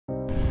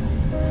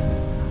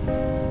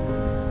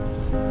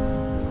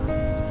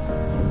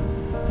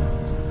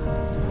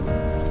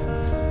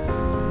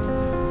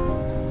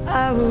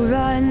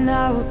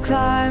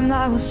climb,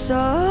 I will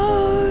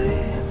soar.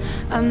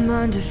 I'm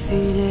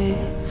undefeated,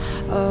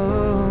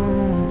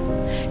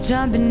 oh.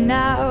 Jumping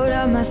out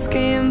of my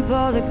skin,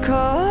 pull the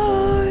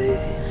cord.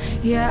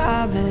 Yeah,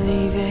 I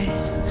believe it.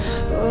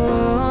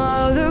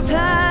 Oh, the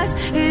past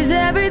is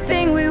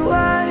everything we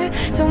were.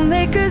 Don't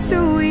make us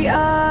who we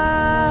are.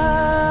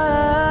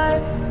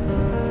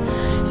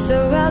 So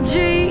I'll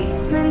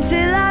dream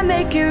until I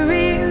make it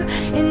real,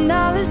 and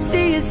all I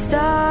see is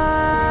stars.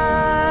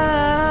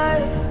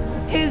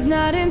 It's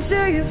not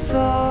until you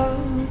fall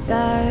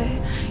that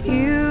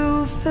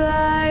you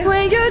fly.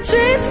 When your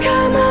dreams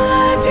come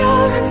alive,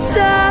 you're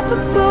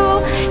unstoppable.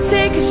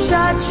 Take a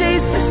shot,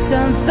 chase the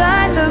sun,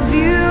 find the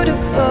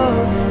beautiful.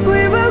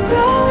 We will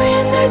glow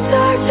in the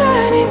dark,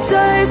 turning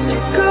dust to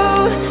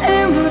gold,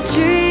 and we'll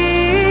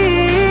dream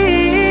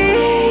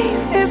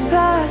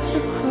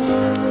impossible.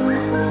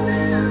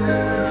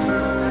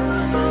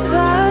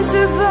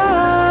 Possible.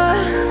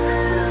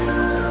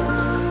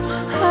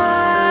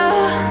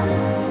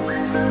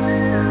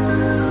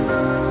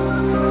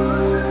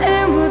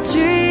 And we'll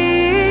dream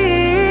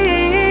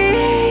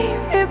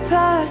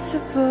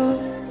impossible.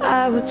 I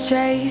will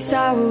chase, I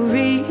will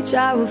reach,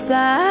 I will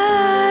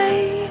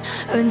fly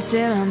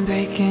until I'm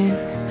breaking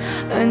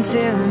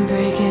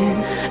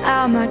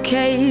out my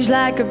cage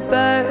like a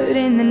bird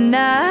in the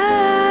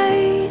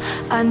night.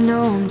 I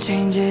know I'm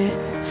changing,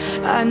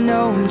 I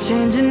know I'm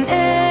changing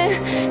it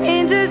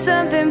into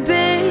something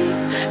big,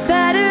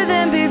 better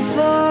than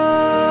before.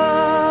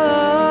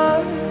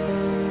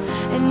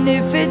 And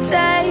if it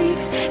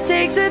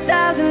takes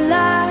 1,000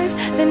 lives,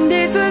 then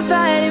it's worth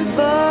fighting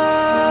for.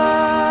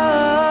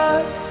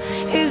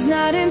 It's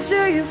not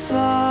until you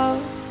fall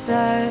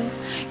that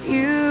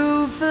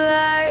you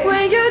fly.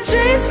 When your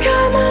dreams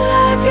come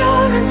alive,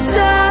 you're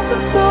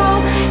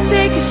unstoppable.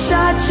 Take a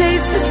shot,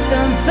 chase the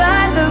sun,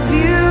 find the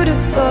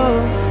beautiful.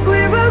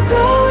 We will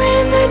glow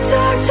in the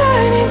dark,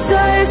 turning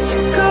dust to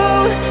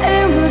gold,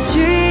 and we'll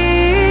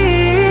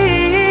dream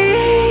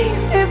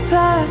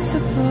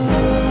impossible.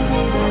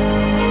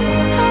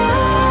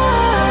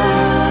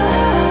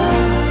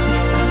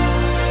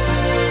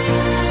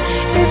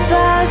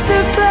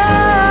 Impossible.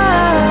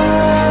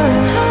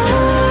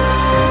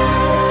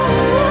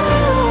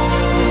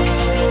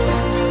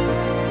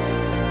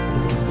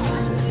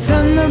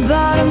 From the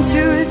bottom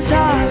to the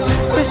top,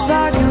 we're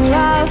sparking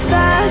wild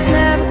fast.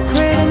 Never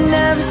quit and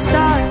never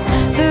stop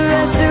the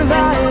rest of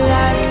our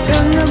lives.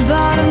 From the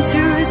bottom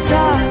to the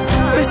top,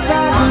 we're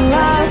sparking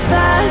wild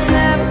fast.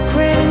 Never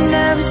quit and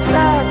never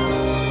stop.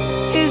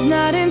 It's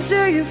not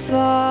until you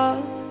fall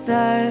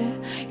that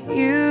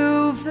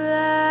you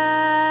fly.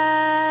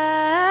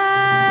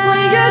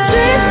 When your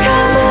dreams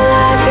come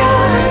alive,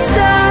 you're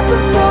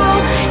unstoppable.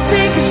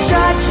 Take a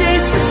shot,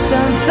 chase the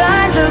sun,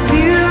 find the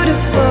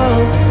beautiful.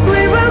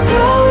 We will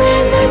glow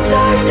in the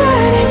dark,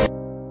 turning.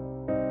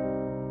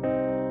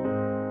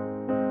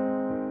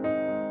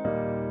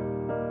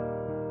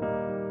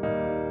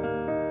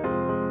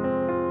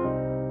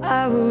 I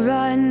will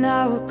run, I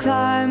will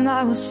climb, I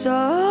will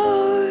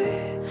soar.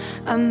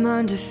 I'm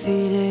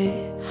undefeated,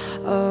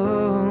 oh.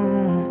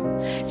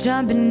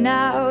 Jumping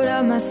out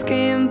of my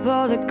skin,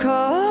 pull the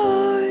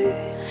cord.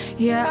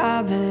 Yeah,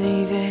 I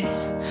believe it.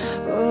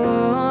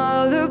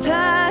 Oh, the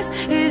past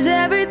is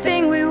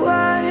everything we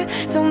were.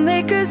 Don't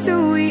make us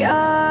who we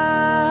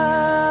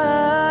are.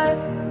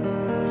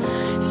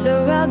 So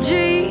I'll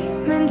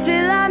dream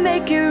until I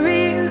make it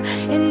real,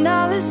 and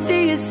all I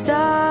see is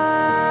stars.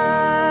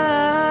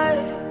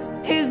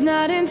 It's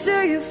not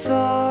until you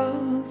fall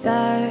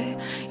that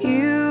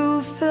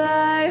you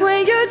fly.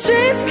 When your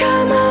dreams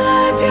come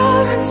alive,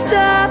 you're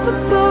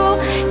unstoppable.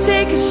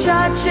 Take a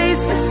shot,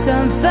 chase the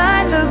sun,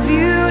 find the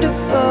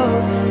beautiful.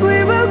 We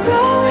will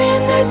glow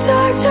in the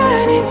dark,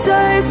 turning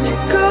dust to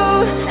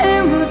gold,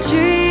 and we'll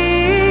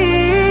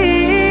dream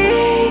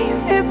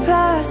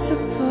impossible.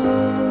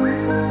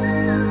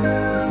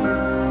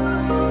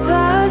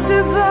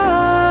 Possible.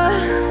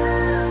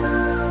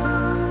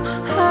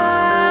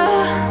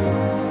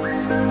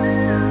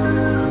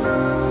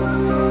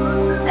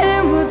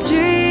 And we'll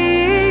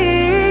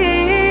dream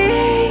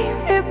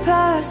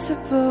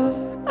impossible.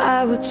 I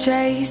will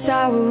chase,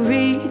 I will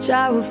reach,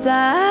 I will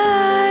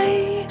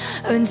fly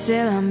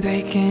until I'm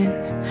breaking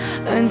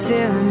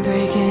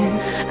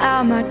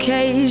out my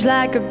cage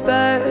like a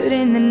bird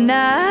in the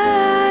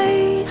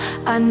night.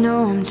 I know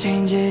I'm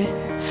changing,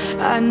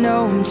 I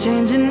know I'm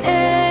changing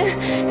it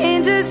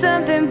into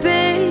something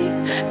big,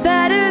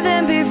 better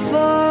than before.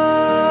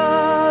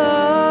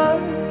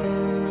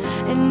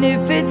 And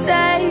if it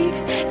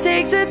takes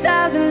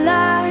 1,000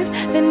 lives,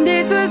 then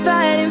it's worth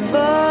fighting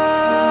for.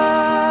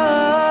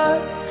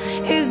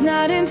 It's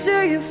not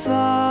until you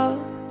fall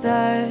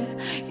that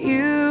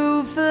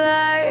you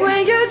fly.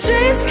 When your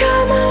dreams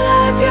come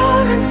alive,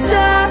 you're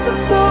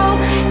unstoppable.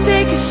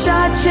 Take a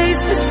shot,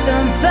 chase the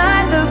sun,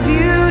 find the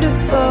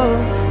beautiful.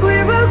 We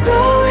will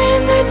glow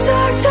in the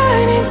dark,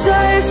 turning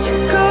dust to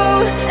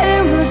gold,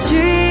 and we'll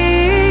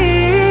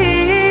dream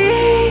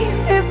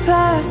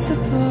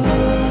impossible.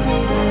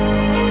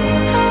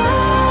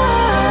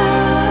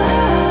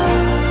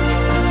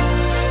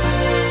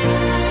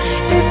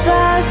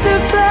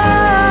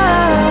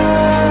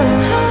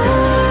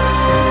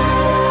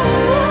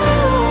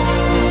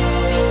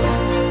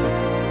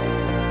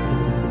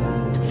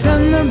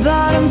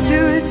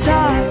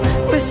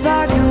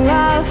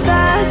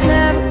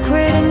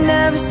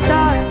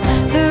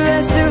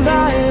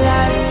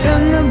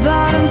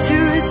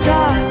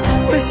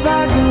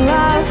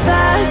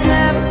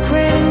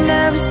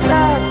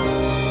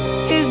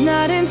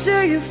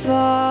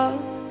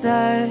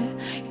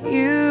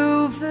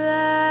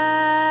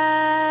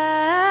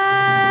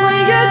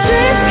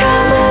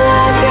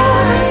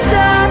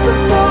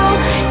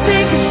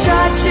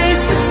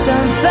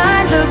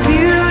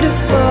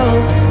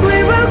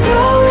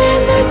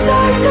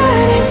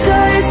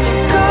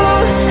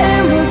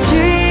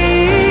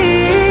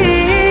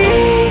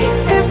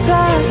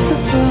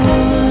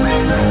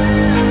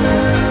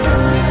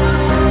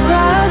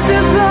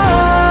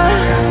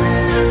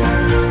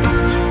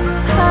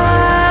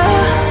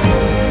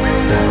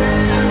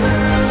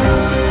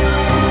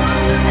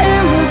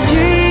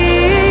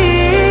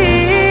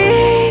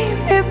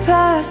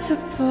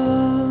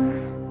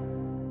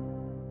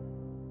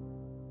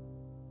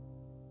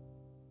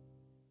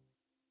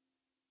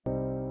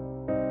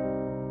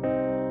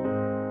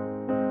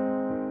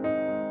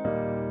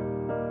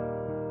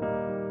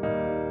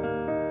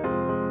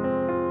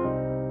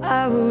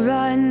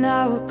 run,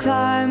 I will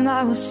climb,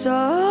 I will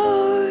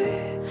soar.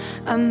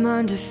 I'm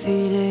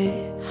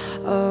undefeated,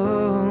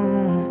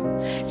 oh.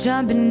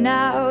 Jumping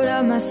out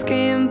of my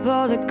skin,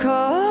 pull the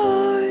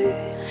cord.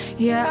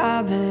 Yeah,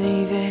 I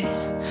believe it.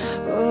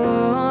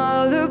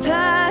 Oh, the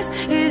past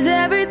is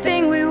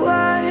everything we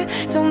were.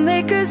 Don't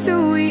make us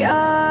who we are.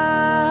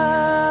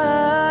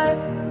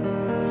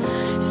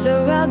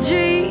 So I'll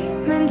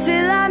dream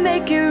until I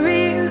make it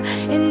real,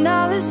 and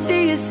all I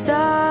see is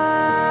stars.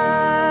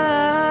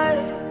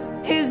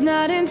 It's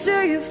not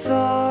until you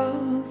fall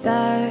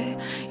that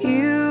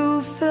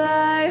you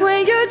fly.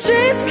 When your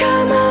dreams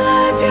come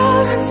alive,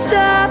 you're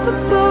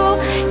unstoppable.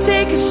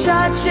 Take a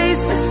shot,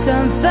 chase the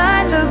sun,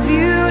 find the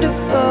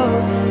beautiful.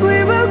 We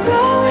will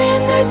glow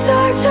in the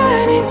dark,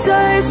 turning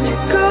dust to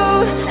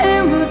gold,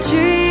 and we'll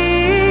dream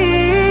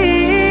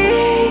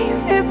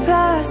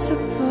impossible.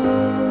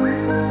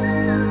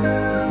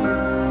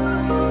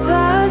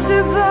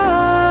 Possible.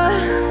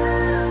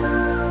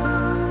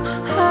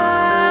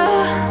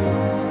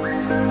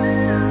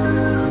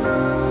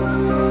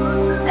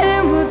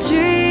 And we'll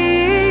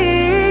dream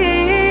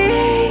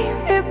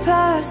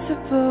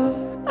impossible.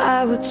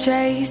 I will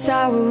chase,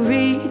 I will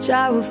reach,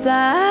 I will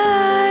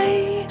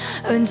fly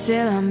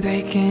until I'm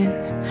breaking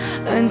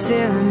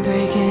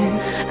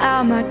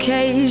out my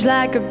cage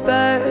like a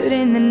bird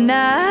in the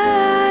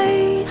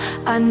night.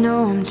 I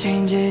know I'm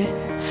changing,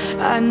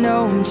 I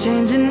know I'm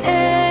changing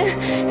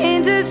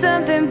into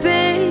something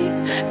big,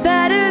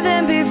 better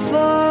than before.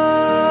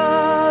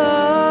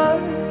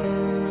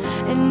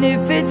 And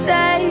if it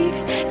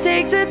takes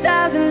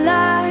 1,000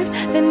 lives,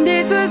 then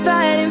it's worth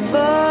fighting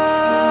for.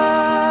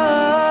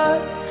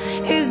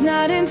 It's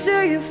not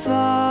until you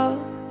fall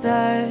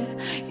that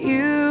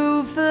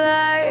you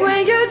fly.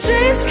 When your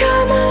dreams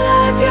come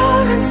alive,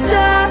 you're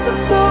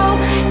unstoppable.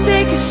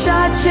 Take a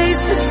shot,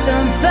 chase the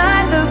sun,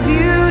 find the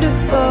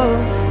beautiful.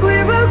 We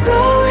will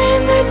go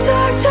in the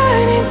dark,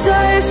 turning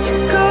dust to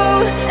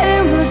gold,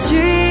 and we'll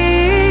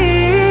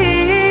dream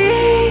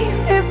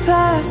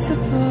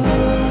impossible.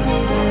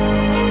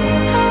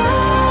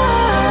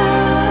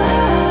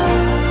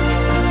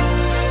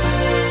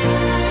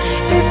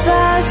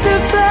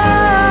 Impossible.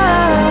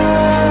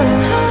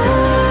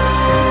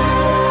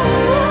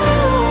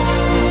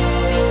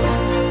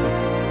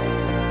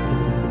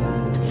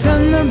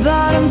 From the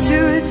bottom to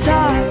the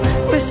top,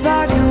 we're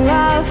sparking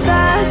wild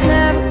fast.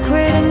 Never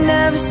quit and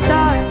never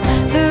stop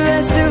the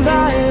rest of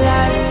our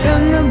lives.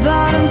 From the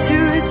bottom to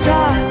the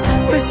top,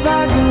 we're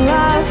sparking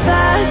wild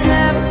fast.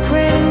 Never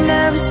quit and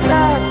never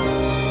stop.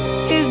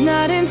 It's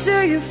not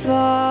until you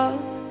fall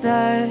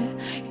that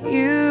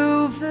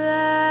you fly.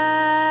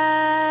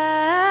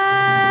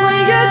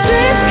 When your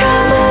dreams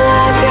come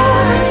alive,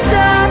 you're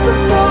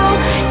unstoppable.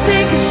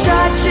 Take a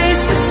shot,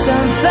 chase the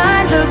sun,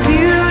 find the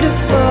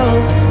beautiful.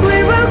 We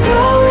will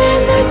go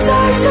in the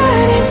dark,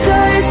 turning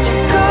dust to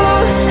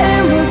gold,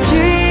 and we'll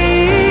dream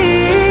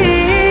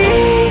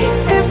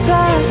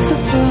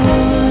impossible.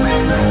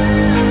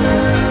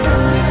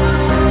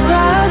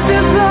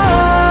 Possible.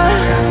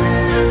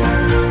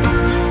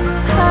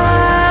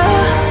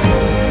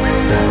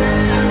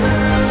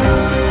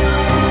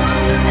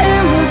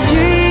 And we'll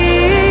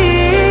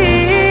dream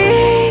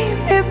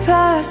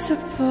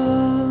impossible.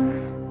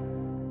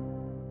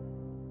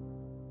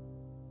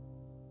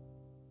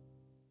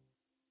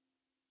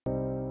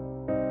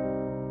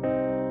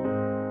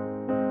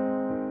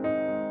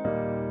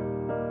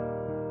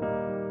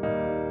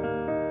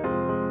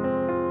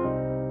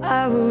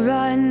 I will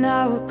run,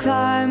 I will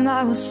climb,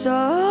 I will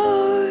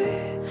soar.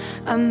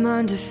 I'm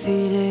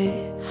undefeated,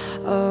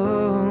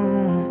 oh.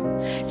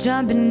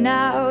 Jumping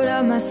out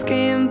of my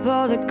skin,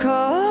 pull the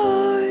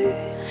cord.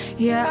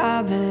 Yeah,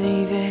 I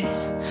believe it.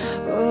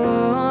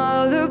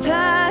 Oh, the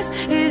past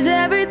is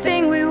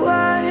everything we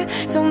were.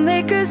 Don't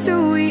make us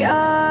who we are.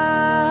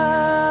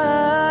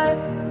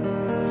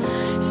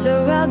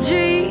 So I'll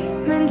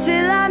dream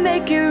until I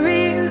make it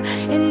real,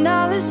 and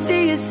all I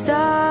see is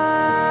stars.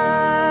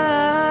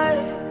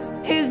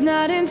 It's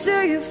not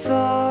until you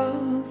fall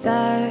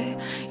that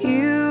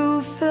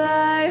you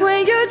fly.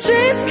 When your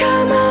dreams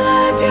come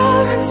alive,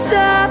 you're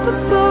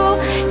unstoppable.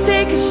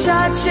 Take a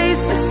shot,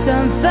 chase the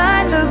sun,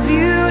 find the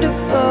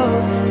beautiful.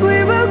 We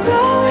will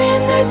go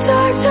in the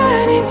dark,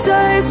 turning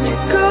dust to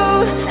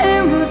gold,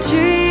 and we'll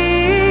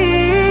dream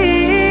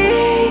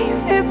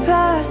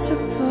impossible.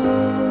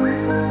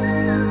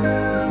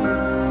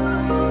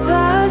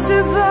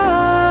 Possible.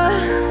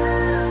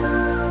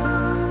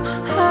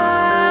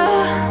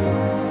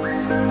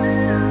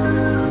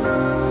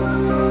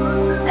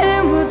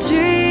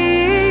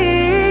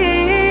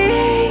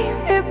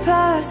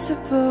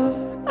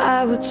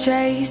 I will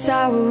chase,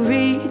 I will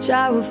reach,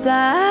 I will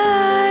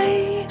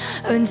fly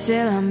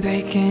until I'm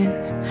breaking